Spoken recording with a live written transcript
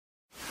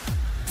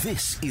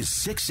This is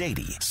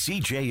 680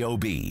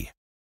 CJOB.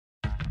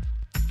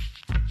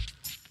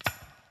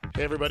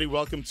 Hey everybody,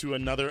 welcome to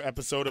another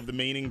episode of The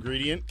Main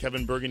Ingredient.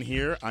 Kevin Bergen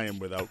here. I am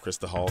without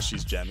Krista Hall.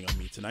 She's jamming on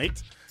me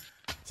tonight.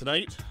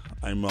 Tonight,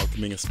 I'm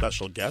welcoming a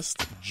special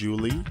guest,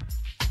 Julie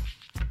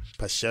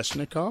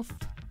Paseschnikoff.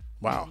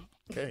 Wow.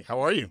 Okay, how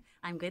are you?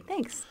 I'm good,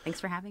 thanks.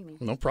 Thanks for having me.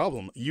 No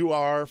problem. You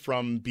are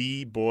from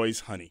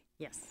Boyzz Honey.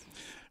 Yes.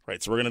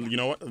 Right, so we're going to, you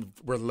know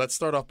what, let's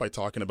start off by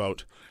talking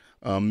about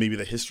maybe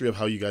the history of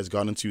how you guys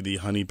got into the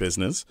honey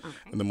business, Okay.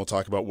 and then we'll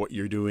talk about what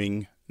you're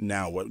doing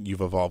now, what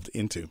you've evolved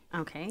into.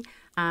 Okay.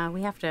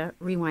 We have to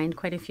rewind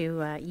quite a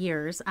few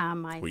years.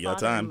 We got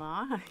time.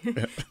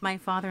 My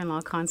father-in-law,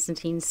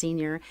 Constantine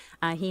Sr.,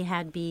 he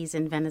had bees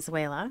in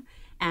Venezuela.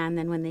 And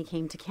then when they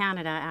came to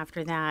Canada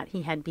after that,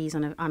 he had bees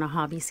on a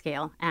hobby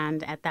scale.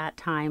 And at that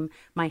time,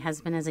 my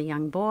husband, as a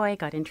young boy,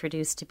 got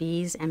introduced to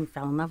bees and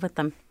fell in love with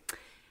them.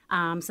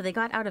 So they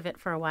got out of it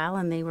for a while,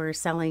 and they were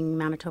selling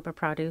Manitoba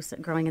produce,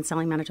 growing and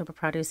selling Manitoba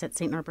produce at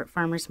St. Norbert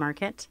Farmers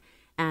Market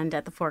and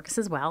at the Forks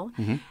as well.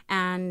 Mm-hmm.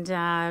 And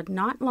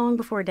not long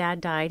before Dad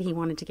died, he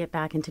wanted to get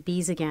back into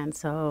bees again.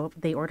 So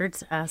they ordered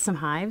some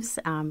hives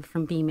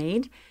from Bee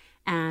Made,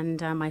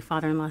 and my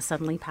father-in-law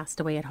suddenly passed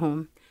away at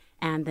home.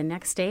 And the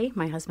next day,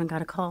 my husband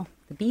got a call.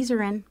 The bees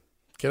are in.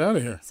 Get out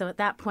of here. So at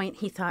that point,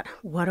 he thought,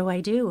 what do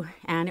I do?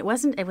 And it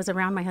was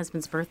around my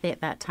husband's birthday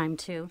at that time,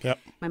 too. Yep.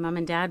 My mom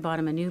and dad bought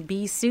him a new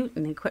bee suit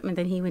and the equipment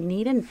that he would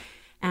need.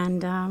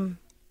 And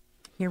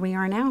here we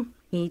are now.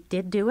 He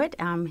did do it.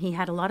 He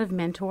had a lot of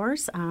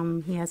mentors.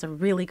 He has a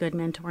really good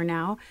mentor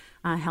now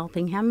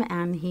helping him.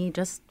 And he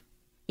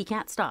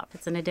can't stop.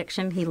 It's an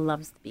addiction. He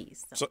loves the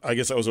bees. So I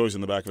guess that was always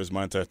in the back of his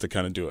mind to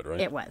kind of do it,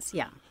 right? It was,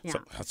 yeah.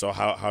 So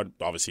how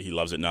obviously he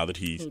loves it now that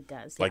he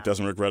does,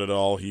 doesn't regret it at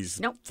all. He's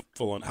Nope.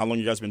 full on. How long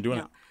you guys been doing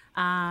it?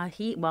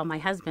 My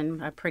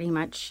husband, pretty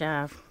much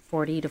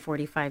 40 to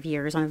 45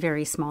 years on a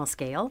very small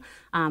scale.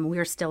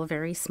 We're still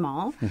very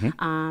small,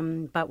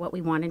 but what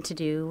we wanted to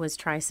do was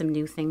try some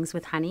new things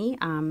with honey.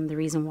 The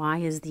reason why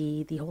is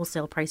the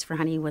wholesale price for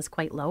honey was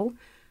quite low.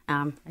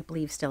 I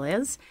believe still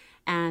is.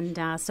 And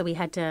so we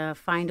had to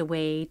find a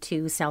way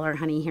to sell our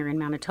honey here in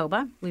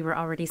Manitoba. We were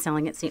already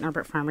selling at St.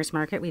 Norbert Farmers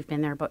Market. We've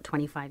been there about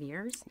 25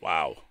 years.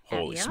 Wow.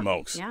 Holy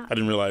smokes. Yeah. I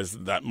didn't realize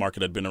that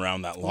market had been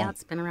around that long. Yeah,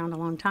 it's been around a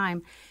long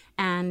time.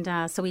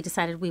 And so we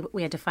decided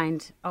we had to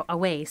find a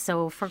way.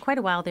 So for quite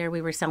a while there,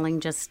 we were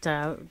selling just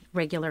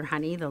regular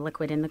honey, the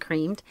liquid and the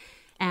creamed.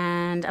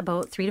 And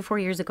about 3 to 4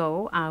 years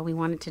ago, we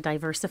wanted to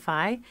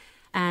diversify.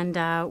 And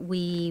I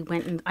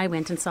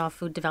went and saw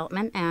food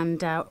development,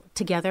 and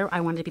together I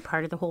wanted to be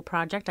part of the whole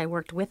project. I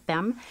worked with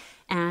them,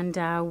 and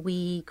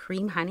we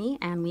cream honey,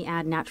 and we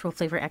add natural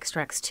flavor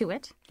extracts to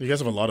it. You guys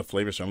have a lot of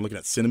flavors. So I'm looking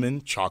at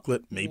cinnamon,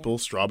 chocolate, maple,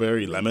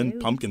 strawberry, lemon,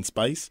 pumpkin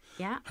spice.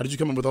 Yeah. How did you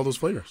come up with all those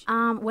flavors?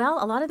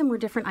 Well, a lot of them were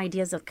different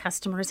ideas of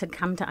customers had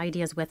come to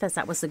ideas with us.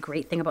 That was the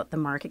great thing about the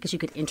market, because you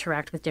could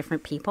interact with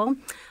different people.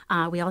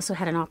 We also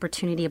had an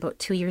opportunity about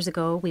 2 years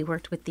ago. We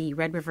worked with the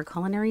Red River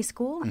Culinary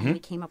School, and we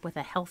came up with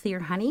a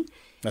healthier honey.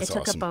 That's It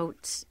took awesome.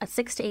 about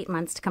 6 to 8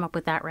 months to come up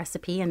with that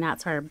recipe, and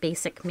that's our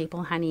basic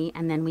maple honey.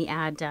 And then we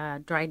add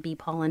dried bee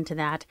pollen to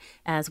that,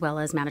 as well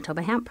as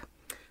Manitoba hemp.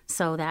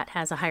 So that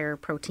has a higher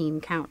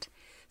protein count.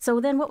 So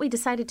then what we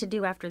decided to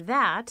do after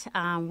that,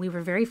 we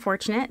were very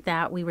fortunate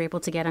that we were able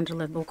to get under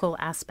the local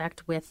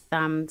aspect with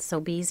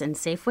Sobeys and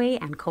Safeway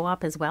and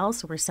Co-op as well.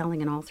 So we're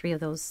selling in all three of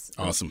those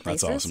Awesome.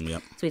 places. That's awesome, yeah.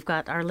 So we've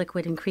got our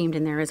liquid and creamed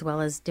in there, as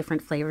well as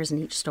different flavors in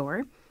each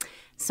store.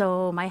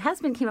 So my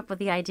husband came up with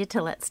the idea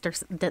to let's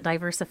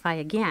diversify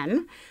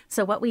again.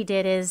 So what we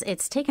did is,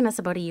 it's taken us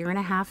about 1.5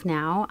 years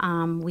now.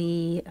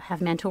 We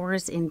have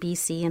mentors in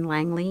BC and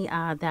Langley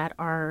that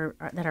are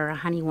a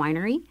honey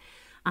winery.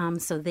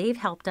 So they've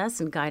helped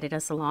us and guided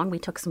us along. We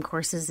took some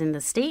courses in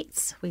the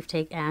States.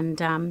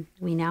 And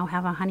we now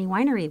have a honey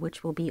winery,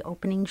 which will be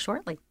opening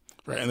shortly.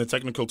 Right, and the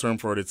technical term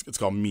for it, it's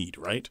called mead,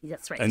 right?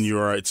 That's right. And you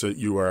are a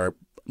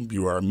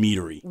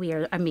meadery. We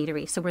are a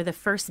meadery. So we're the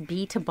first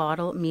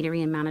bee-to-bottle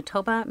meadery in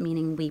Manitoba,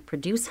 meaning we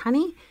produce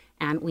honey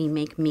and we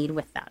make mead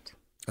with that.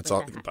 That's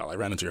all. Well, I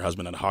ran into your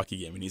husband at a hockey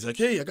game, and he's like,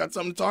 "Hey, I got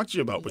something to talk to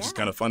you about," which is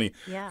kind of funny.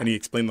 Yeah. And he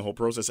explained the whole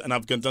process. And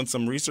I've done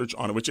some research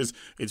on it, which is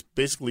it's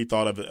basically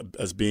thought of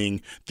as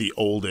being the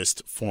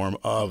oldest form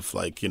of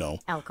alcohol.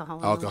 in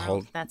the Alcohol.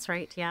 world. That's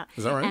right. Yeah.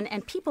 Is that right?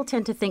 And people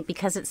tend to think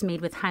because it's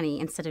made with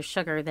honey instead of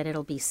sugar that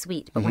it'll be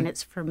sweet. But when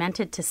it's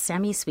fermented to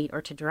semi-sweet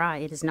or to dry,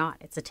 it is not.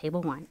 It's a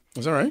table wine.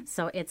 Is that right?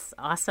 So it's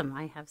awesome.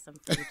 I have some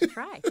for you to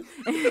try.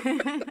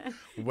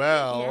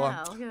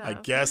 Well, Yeah. I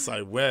guess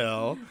I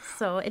will.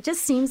 So it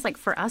just seems like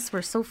for us,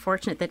 we're so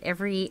fortunate that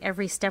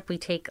every step we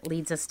take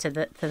leads us to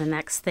the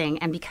next thing.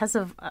 And because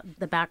of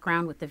the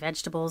background with the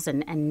vegetables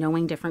and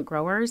knowing different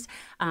growers,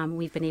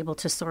 we've been able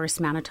to source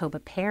Manitoba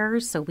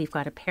pears. So we've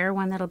got a pear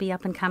one that'll be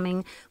up and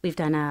coming. We've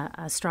done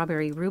a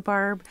strawberry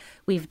rhubarb.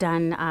 We've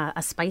done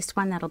a spiced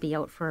one that'll be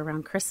out for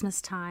around Christmas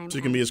time. So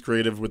you can be as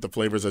creative with the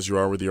flavors as you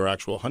are with your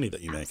actual honey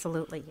that you make.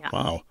 Absolutely, yeah.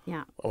 Wow.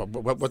 Yeah.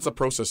 What's the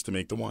process to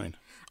make the wine?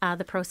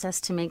 The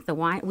process to make the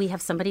wine, we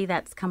have somebody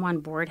that's come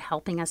on board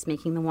helping us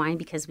making the wine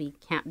because we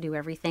can't do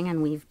everything,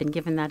 and we've been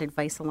given that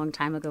advice a long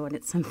time ago, and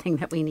it's something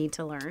that we need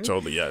to learn.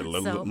 Totally, yeah.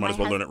 So Might as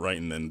well learn it right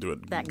and then do it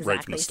exactly.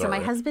 right from the start. So my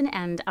right? husband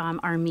and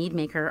our mead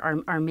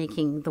maker are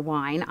making the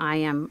wine.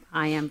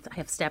 I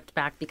have stepped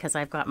back because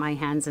I've got my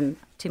hands in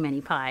too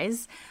many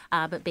pies.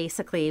 But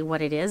basically,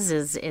 what it is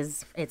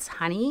it's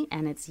honey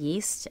and it's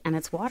yeast and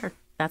it's water.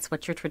 That's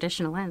what your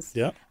traditional is.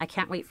 Yeah. I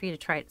can't wait for you to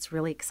try it. It's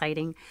really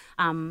exciting.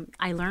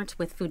 I learned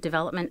with food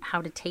development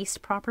how to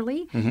taste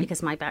properly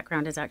because my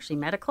background is actually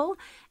medical.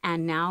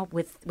 And now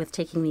with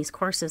taking these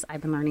courses, I've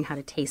been learning how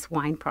to taste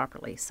wine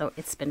properly. So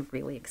it's been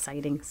really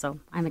exciting. So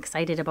I'm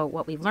excited about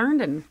what we've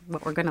learned and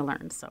what we're going to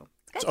learn. So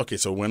it's good. Okay,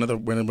 so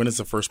when is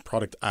the first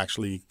product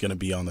actually going to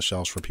be on the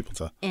shelves for people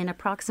to? In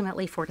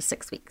approximately 4 to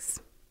 6 weeks.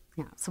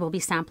 Yeah, so we'll be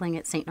sampling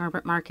at St.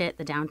 Norbert Market,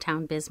 the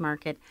downtown Biz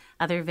Market,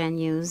 other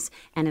venues,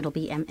 and it'll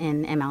be in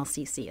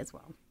MLCC as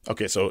well.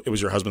 Okay, so it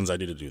was your husband's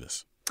idea to do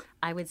this.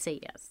 I would say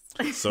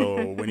yes.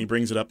 So when he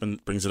brings it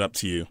up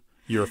to you,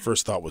 your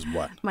first thought was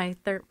what? My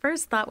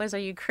first thought was, are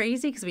you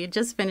crazy? Because we had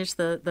just finished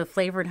the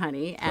flavored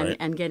honey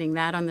and getting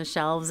that on the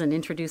shelves and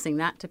introducing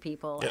that to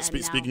people. Yeah,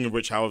 speaking of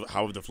which, how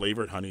have the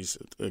flavored honeys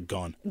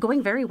gone?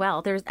 Going very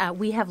well.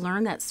 We have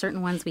learned that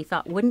certain ones we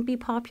thought wouldn't be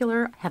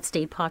popular have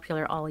stayed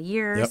popular all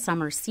year. Yep.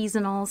 Some are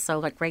seasonal. So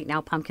like right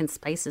now, pumpkin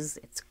spices,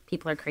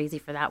 people are crazy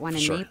for that one,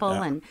 and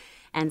maple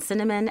and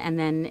cinnamon. And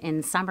then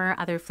in summer,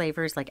 other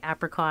flavors like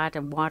apricot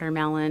and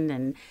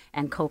watermelon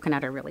and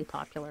coconut are really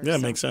popular. Yeah,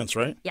 it makes sense,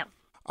 right? Yep.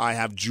 I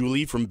have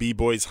Julie from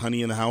Boyzz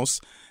Honey in the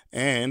house,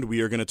 and we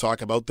are going to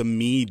talk about the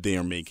mead they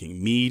are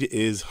making. Mead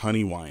is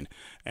honey wine,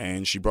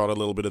 and she brought a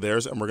little bit of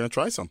theirs, and we're going to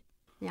try some.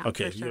 Yeah,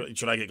 okay, sure.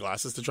 Should I get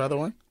glasses to try the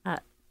wine?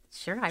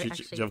 Sure. Do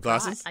you have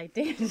glasses? I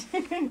did.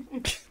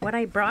 What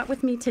I brought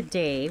with me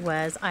today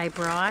was I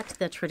brought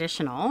the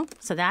traditional.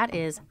 So that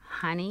is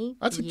honey,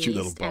 That's a yeast, cute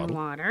little and bottle.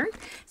 water.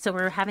 So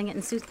we're having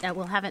it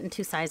we'll have it in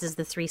two sizes,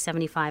 the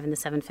 375 and the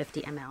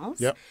 750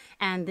 mLs. Yep.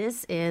 And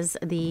this is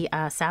the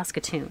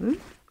Saskatoon.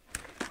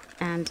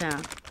 And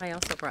I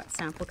also brought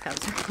sample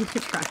cups for you to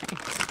try.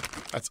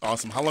 That's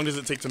awesome. How long does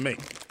it take to make?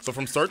 So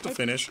from start to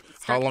finish,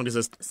 how long does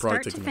this product take to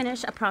make? Start to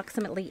finish,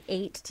 approximately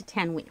 8 to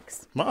 10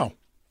 weeks. Wow.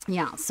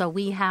 Yeah, so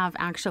we've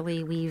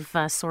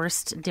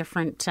sourced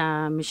different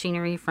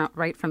machinery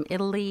right from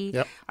Italy.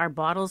 Yep. Our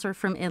bottles are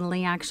from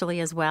Italy actually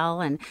as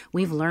well, and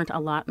we've learned a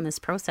lot in this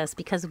process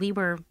because we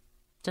were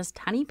just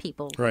honey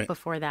people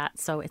before that.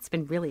 So it's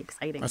been really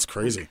exciting. That's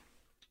crazy.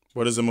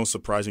 What is the most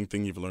surprising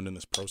thing you've learned in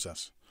this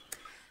process?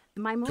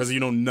 Because you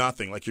know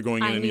nothing. Like you're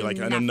going in and you're like,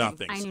 I know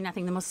nothing. I knew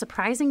nothing. The most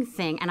surprising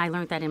thing, and I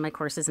learned that in my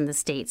courses in the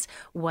States,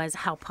 was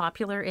how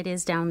popular it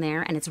is down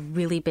there, and it's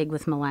really big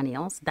with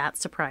millennials. That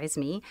surprised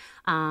me.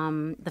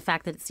 The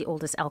fact that it's the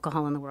oldest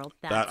alcohol in the world.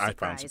 That I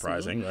found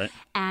surprising, right?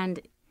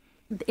 And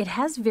it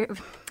has very,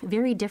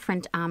 very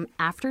different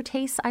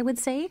aftertastes, I would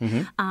say.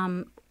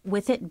 Mm-hmm.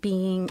 With it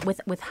being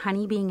with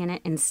honey being in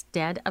it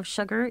instead of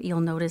sugar,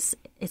 you'll notice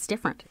it's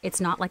different. It's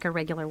not like a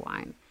regular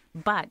wine.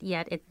 But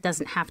yet it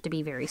doesn't have to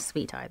be very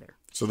sweet either.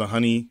 So the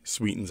honey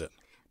sweetens it.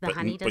 But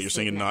you're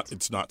saying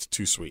it's not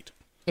too sweet.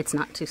 It's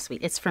not too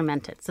sweet. It's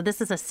fermented. So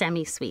this is a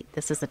semi-sweet.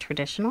 This is a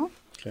traditional.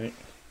 Okay.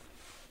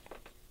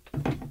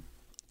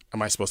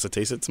 Am I supposed to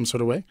taste it some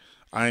sort of way?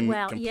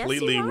 Yes,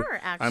 you are,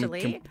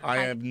 actually. I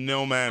have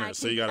no manners,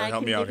 so you got to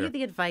help me out here. I can give you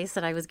the advice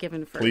that I was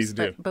given first. Please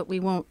do. But we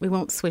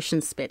won't swish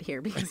and spit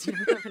here because you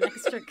have an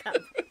extra cup.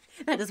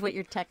 That is what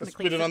you're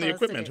technically spit it on the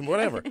equipment and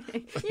whatever.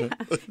 Yeah,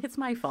 it's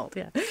my fault.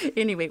 Yeah.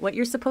 Anyway, what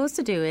you're supposed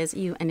to do is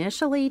you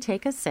initially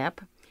take a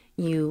sip,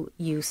 you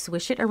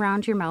swish it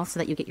around your mouth so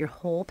that you get your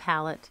whole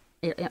palate,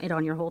 it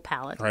on your whole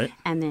palate, right?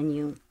 And then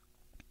you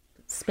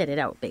spit it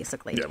out,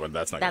 basically. Yeah, but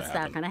that's not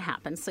going to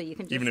happen. So you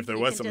can just, even if there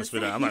was something to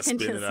spit out, I'm not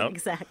spitting it out.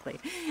 Exactly.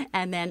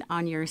 And then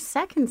on your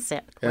second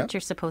sip, what you're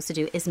supposed to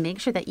do is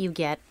make sure that you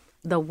get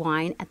the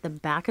wine at the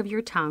back of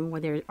your tongue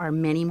where there are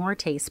many more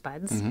taste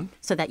buds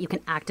so that you can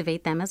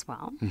activate them as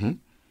well. Mm-hmm.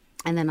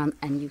 And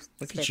then you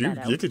spit that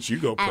out. Look at you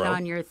go pro. And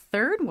on your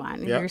third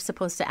one, you're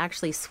supposed to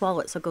actually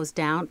swallow it so it goes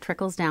down,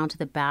 trickles down to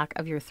the back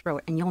of your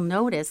throat. And you'll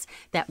notice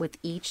that with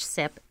each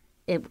sip,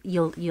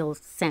 you'll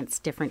sense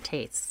different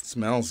tastes. It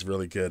smells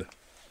really good.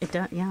 It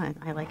does. Yeah,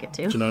 I like it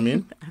too. Do you know what I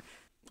mean?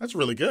 That's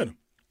really good.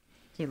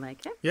 Do you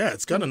like it? Yeah,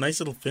 it's got a nice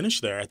little finish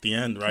there at the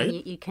end,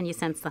 right? Can you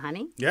sense the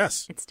honey?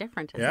 Yes. It's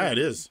different. Yeah, it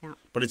is. Yeah.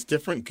 But it's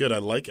different. Good. I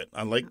like it.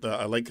 I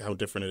like how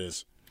different it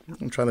is.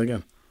 Let me try that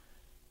again.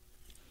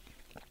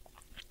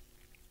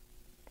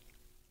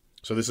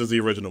 So this is the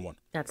original one.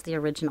 That's the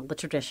original, the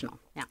traditional.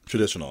 Yeah.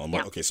 Traditional. And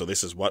what? Okay, so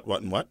this is what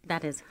and what?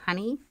 That is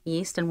honey,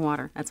 yeast, and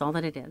water. That's all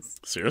that it is.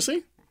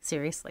 Seriously?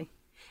 Seriously.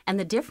 And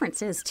the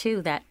difference is,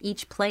 too, that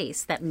each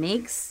place that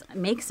makes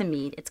a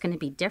mead, it's going to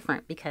be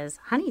different because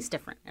honey's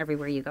different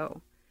everywhere you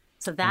go.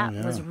 So that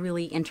was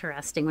really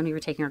interesting when we were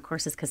taking our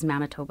courses because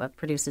Manitoba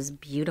produces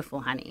beautiful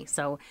honey.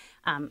 So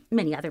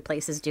many other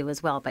places do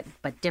as well, but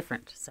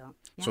different. So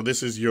So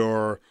this is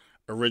your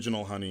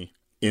original honey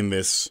in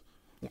this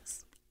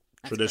yes,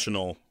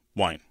 traditional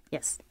wine.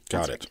 Yes.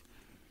 Got it.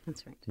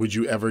 That's right. Would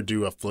you ever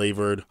do a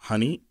flavored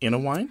honey in a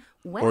wine?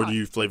 Well, or do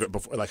you flavor it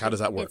before? Like, how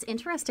does that work? It's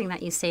interesting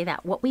that you say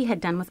that. What we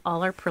had done with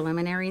all our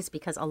preliminaries,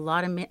 because a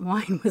lot of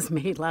wine was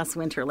made last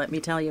winter, let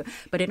me tell you.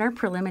 But in our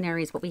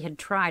preliminaries, what we had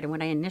tried and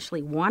what I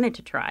initially wanted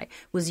to try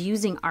was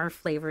using our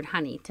flavored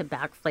honey to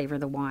back flavor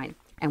the wine.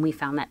 And we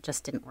found that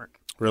just didn't work.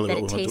 Really?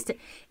 That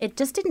it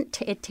just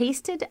didn't, it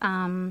tasted,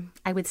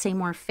 I would say,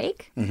 more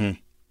fake. Mm-hmm.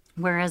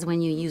 Whereas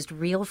when you used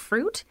real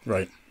fruit,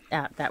 right.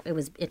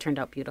 It turned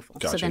out beautiful.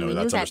 Gotcha. So then we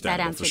knew that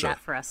answered sure. that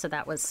for us. So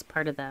that was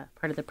part of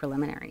the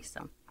preliminary.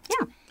 So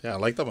yeah, I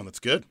like that one. That's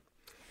good.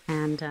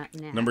 And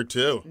number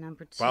two.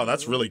 Wow,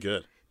 that's really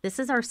good. This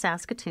is our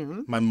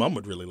Saskatoon. My mom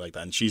would really like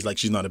that, and she's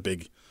not a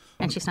big.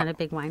 And she's not a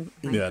big wine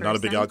not a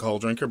big person. alcohol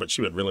drinker, but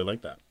she would really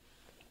like that.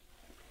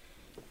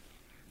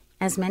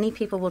 As many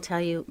people will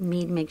tell you,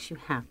 mead makes you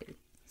happy.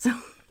 So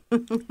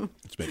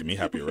it's making me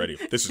happy already.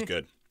 This is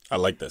good. I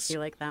like this. You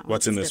like that one?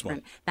 What's in this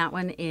one? That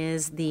one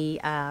is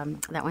the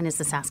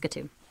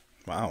Saskatoon.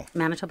 Wow.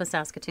 Manitoba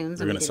Saskatoons.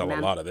 We're going to sell a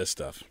lot of this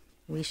stuff.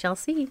 We shall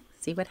see.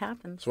 See what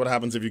happens. So what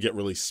happens if you get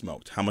really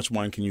smoked? How much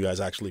wine can you guys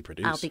actually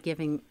produce? I'll be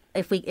giving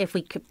if we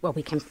could,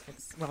 we can.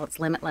 It's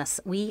limitless.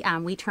 We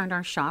turned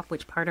our shop,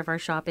 which part of our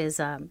shop is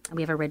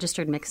we have a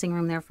registered mixing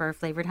room there for our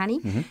flavored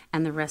honey,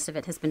 and the rest of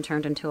it has been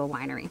turned into a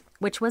winery,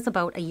 which was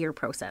about a year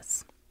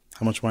process.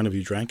 How much wine have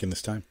you drank in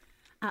this time?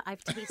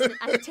 I've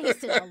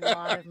tasted a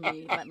lot of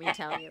mead, let me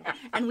tell you.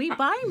 And we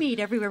buy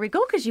mead everywhere we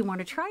go because you want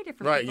to try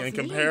different right, people's and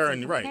compare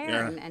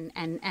meads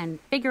and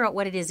figure out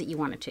what it is that you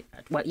want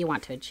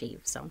to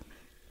achieve. So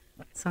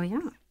yeah.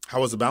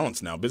 How is the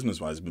balance now,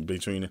 business-wise,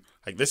 between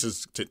like this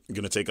is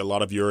going to take a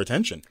lot of your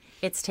attention?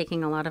 It's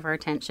taking a lot of our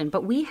attention,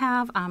 but we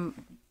have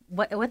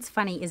what's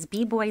funny is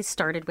Boyzz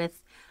started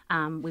with.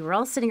 We were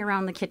all sitting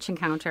around the kitchen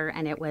counter,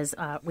 and it was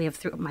we have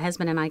my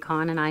husband and I,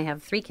 Con, and I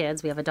have 3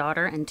 kids. We have a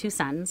daughter and 2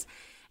 sons.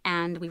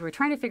 And we were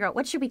trying to figure out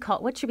what should we call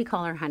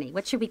our honey?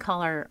 What should we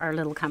call our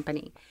little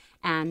company?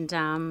 And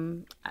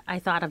I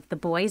thought of the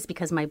boys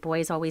because my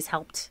boys always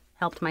helped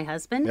my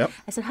husband. Yep.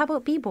 I said, how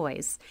about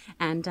B-Boys?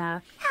 And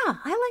yeah,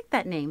 I like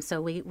that name.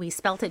 So we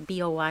spelt it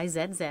Boyzz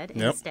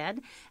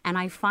instead. And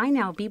I find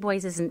now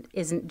B-Boys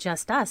isn't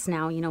just us.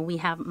 Now, we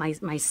have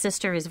my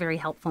sister is very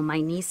helpful. My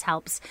niece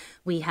helps.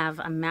 We have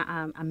a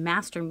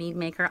master mead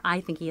maker.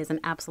 I think he is an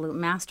absolute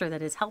master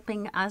that is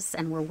helping us,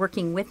 and we're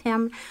working with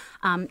him.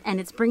 And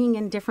it's bringing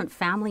in different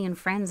family and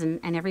friends,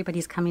 and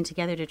everybody's coming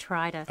together to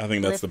try to I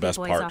think that's the best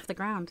B-Boys part. Off the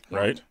ground. Yeah,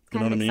 right? You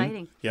know what I mean?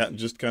 Exciting. Yeah,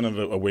 just kind of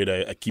a way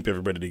to keep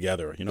everybody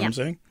together. You know what I'm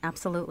saying?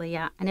 Absolutely,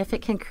 yeah. And if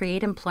it can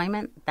create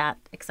employment, that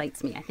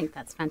excites me. I think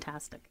that's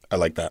fantastic. I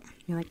like that.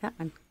 You like that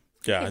one?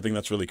 Yeah, I think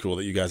that's really cool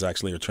that you guys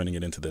actually are turning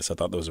it into this. I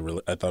thought it was a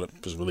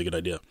really good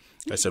idea.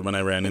 I said when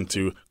I ran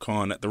into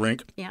Con at the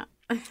rink,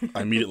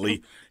 I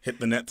immediately hit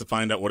the net to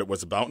find out what it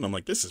was about, and I'm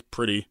like, this is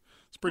pretty.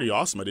 It's pretty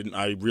awesome.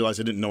 I realized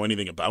I didn't know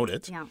anything about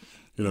it. Yeah.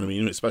 You know what I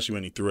mean? Especially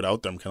when he threw it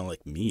out there, I'm kind of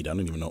like, mead? I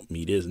don't even know what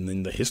mead is. And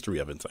then the history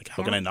of it, it's like,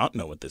 how can I not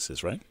know what this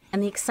is, right?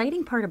 And the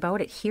exciting part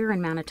about it here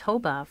in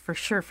Manitoba, for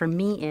sure, for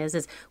me,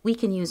 is we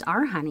can use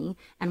our honey,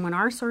 and when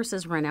our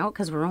sources run out,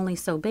 because we're only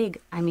so big,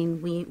 I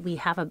mean, we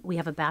have a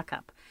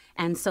backup.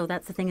 And so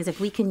that's the thing is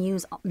if we can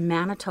use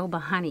Manitoba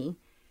honey,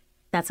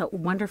 that's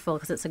wonderful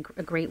because it's a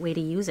great way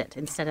to use it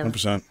instead of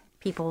 100%.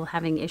 People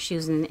having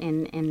issues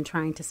in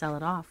trying to sell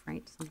it off,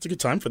 right? So it's a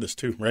good time for this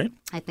too, right?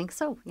 I think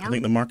so, yeah. I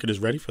think the market is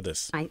ready for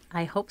this.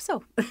 I hope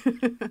so.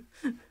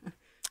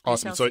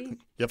 Awesome. So,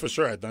 yeah, for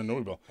sure. I know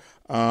we will.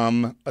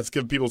 Let's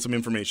give people some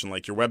information,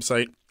 like your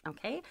website.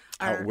 Okay.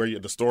 Where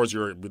the stores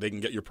where they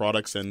can get your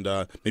products, and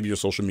maybe your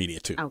social media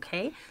too.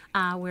 Okay.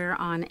 We're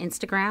on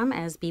Instagram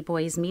as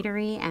B-Boyzz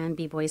Meadery and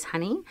B-Boyzz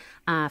Honey.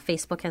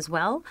 Facebook as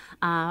well.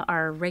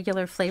 Our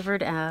regular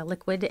flavored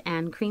liquid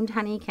and creamed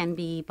honey can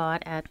be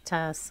bought at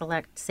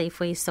select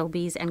Safeway,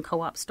 Sobeys, and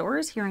Co-op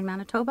stores here in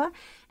Manitoba.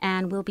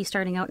 And we'll be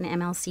starting out in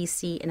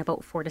MLCC in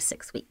about 4 to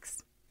 6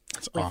 weeks.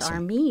 That's with awesome. Our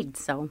mead.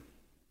 So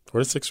 4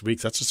 to 6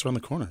 weeks. That's just around the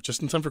corner.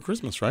 Just in time for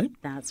Christmas, right?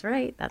 That's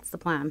right. That's the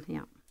plan.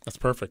 Yeah. That's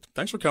perfect.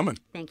 Thanks for coming.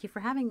 Thank you for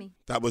having me.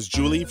 That was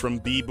Julie from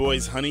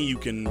B-Boyzz Honey. You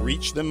can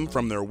reach them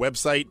from their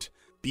website,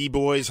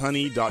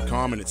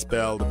 bboyzhoney.com, and it's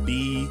spelled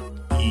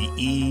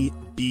BEEBOYZZ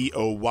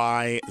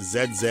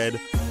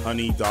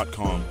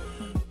honey.com.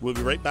 We'll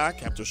be right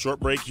back after a short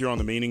break here on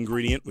The Main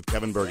Ingredient with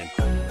Kevin Bergen.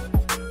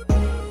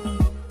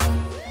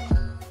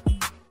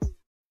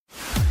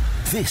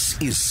 This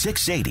is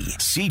 680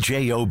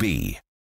 CJOB.